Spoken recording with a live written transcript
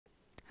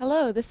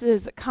Hello, this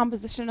is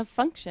composition of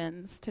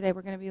functions. Today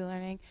we're going to be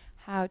learning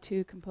how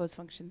to compose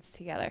functions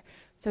together.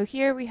 So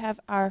here we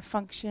have our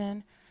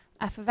function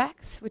f of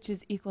x, which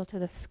is equal to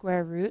the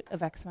square root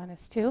of x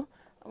minus 2.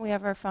 And we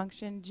have our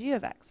function g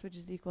of x, which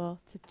is equal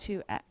to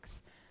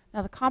 2x.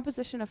 Now the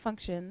composition of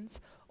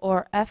functions,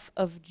 or f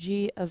of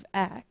g of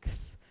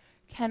x,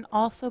 can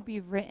also be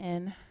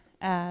written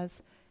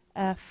as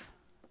f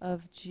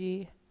of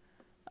g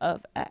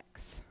of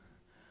x,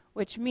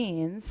 which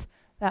means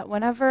that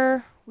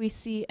whenever we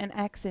see an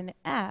x in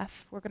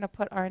f, we're going to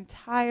put our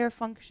entire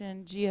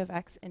function g of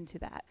x into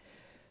that.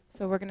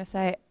 So we're going to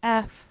say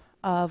f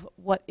of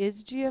what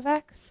is g of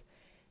x?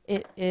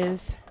 It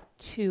is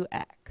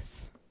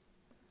 2x.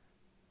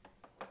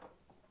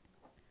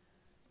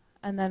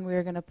 And then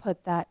we're going to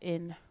put that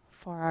in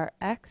for our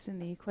x in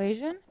the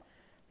equation.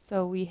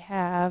 So we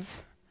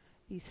have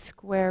the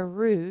square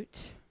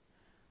root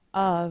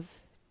of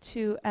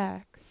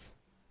 2x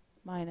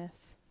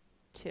minus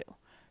 2.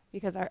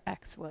 Because our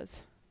x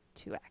was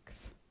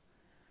 2x.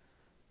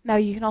 Now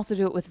you can also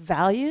do it with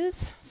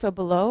values. So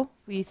below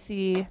we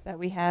see that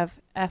we have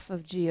f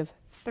of g of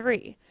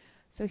 3.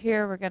 So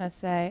here we're going to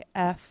say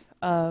f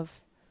of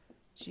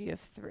g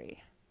of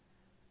 3.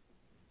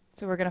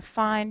 So we're going to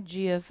find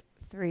g of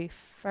 3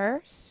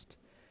 first.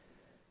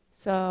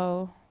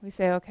 So we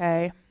say,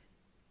 okay,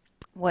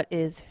 what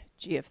is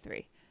g of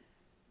 3?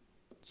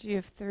 G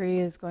of 3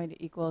 is going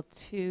to equal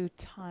 2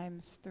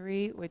 times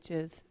 3, which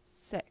is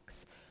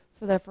 6.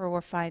 So therefore,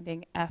 we're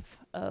finding f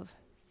of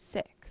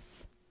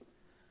 6,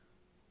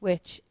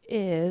 which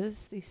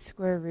is the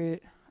square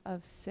root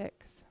of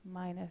 6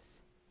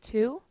 minus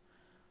 2,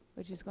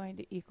 which is going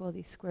to equal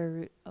the square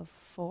root of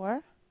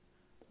 4,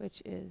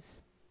 which is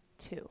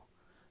 2.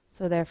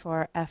 So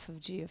therefore, f of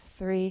g of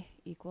 3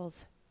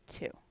 equals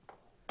 2.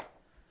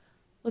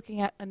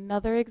 Looking at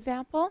another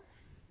example,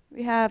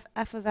 we have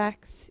f of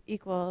x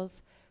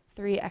equals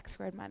 3x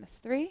squared minus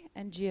 3,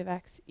 and g of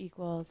x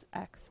equals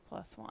x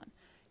plus 1.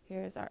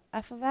 Here's our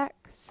f of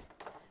x,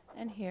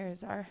 and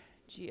here's our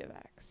g of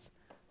x.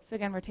 So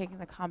again, we're taking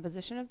the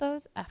composition of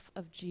those, f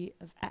of g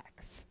of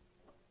x.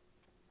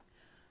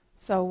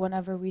 So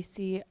whenever we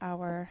see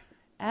our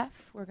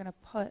f, we're going to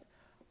put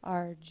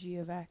our g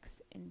of x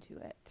into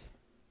it.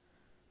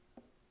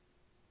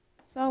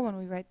 So when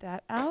we write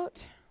that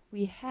out,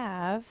 we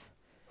have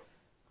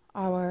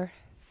our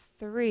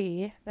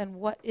 3. Then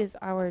what is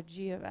our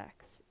g of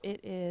x? It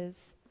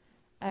is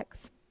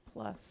x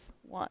plus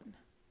 1.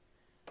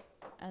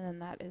 And then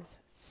that is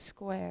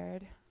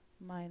squared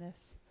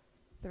minus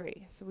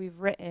 3. So we've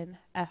written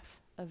f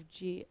of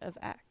g of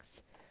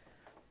x.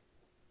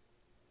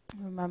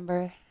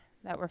 Remember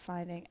that we're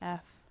finding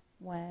f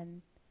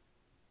when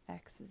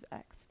x is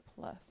x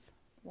plus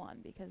 1,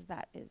 because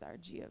that is our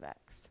g of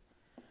x.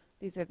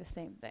 These are the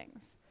same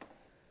things.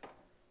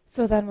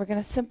 So then we're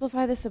going to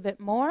simplify this a bit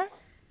more.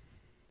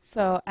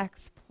 So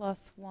x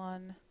plus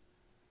 1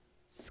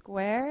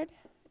 squared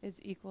is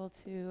equal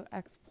to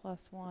x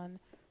plus 1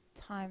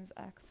 times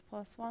x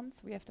plus 1.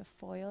 So we have to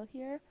FOIL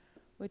here,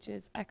 which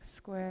is x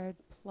squared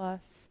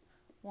plus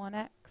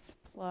 1x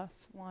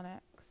plus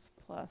 1x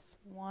plus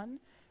 1,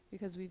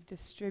 because we've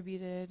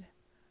distributed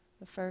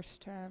the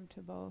first term to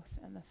both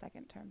and the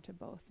second term to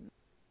both.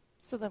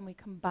 So then we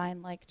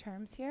combine like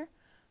terms here.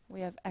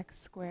 We have x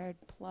squared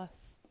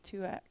plus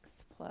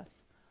 2x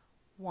plus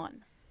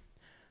 1.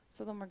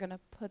 So then we're going to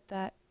put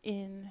that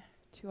in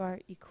to our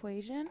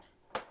equation.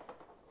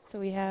 So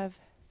we have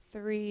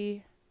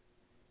 3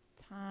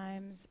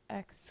 times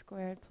x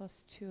squared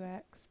plus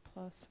 2x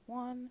plus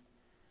 1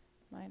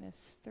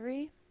 minus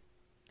 3.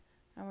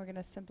 And we're going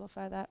to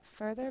simplify that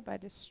further by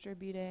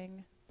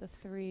distributing the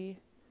 3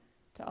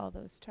 to all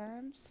those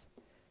terms.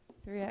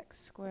 3x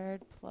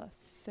squared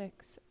plus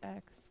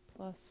 6x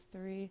plus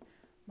 3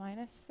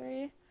 minus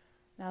 3.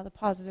 Now the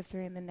positive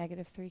 3 and the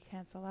negative 3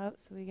 cancel out,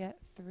 so we get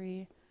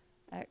 3x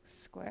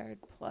squared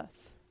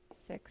plus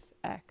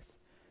 6x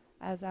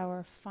as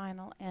our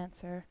final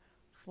answer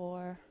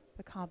for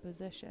the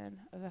composition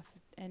of f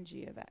and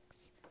g of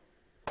x.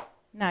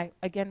 Now,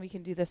 again, we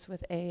can do this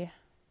with a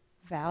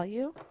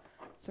value.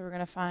 So we're going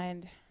to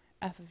find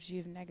f of g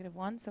of negative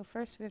 1. So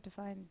first we have to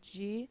find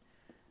g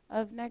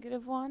of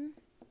negative 1,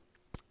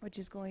 which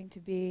is going to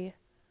be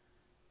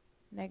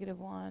negative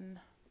 1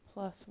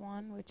 plus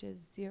 1, which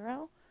is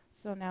 0.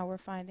 So now we're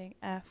finding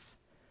f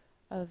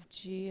of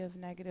g of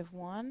negative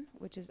 1,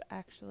 which is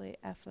actually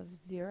f of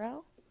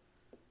 0.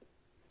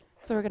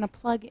 So we're going to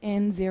plug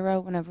in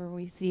 0 whenever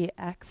we see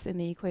x in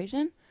the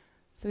equation.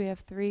 So we have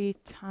 3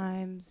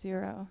 times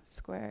 0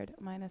 squared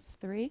minus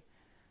 3.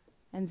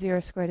 And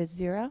 0 squared is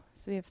 0.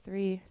 So we have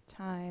 3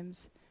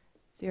 times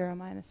 0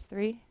 minus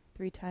 3.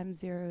 3 times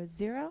 0 is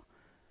 0.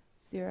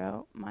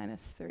 0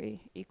 minus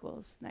 3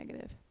 equals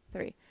negative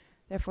 3.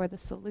 Therefore, the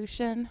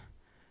solution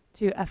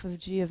to f of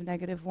g of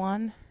negative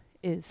 1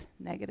 is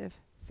negative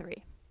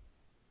 3.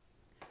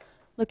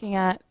 Looking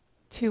at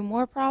 2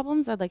 more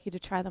problems, I'd like you to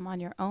try them on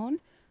your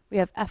own. We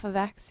have f of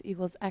x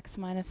equals x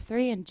minus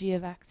 3 and g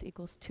of x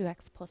equals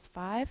 2x plus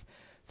 5.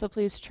 So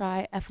please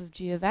try f of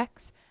g of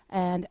x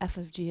and f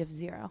of g of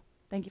 0.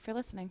 Thank you for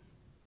listening.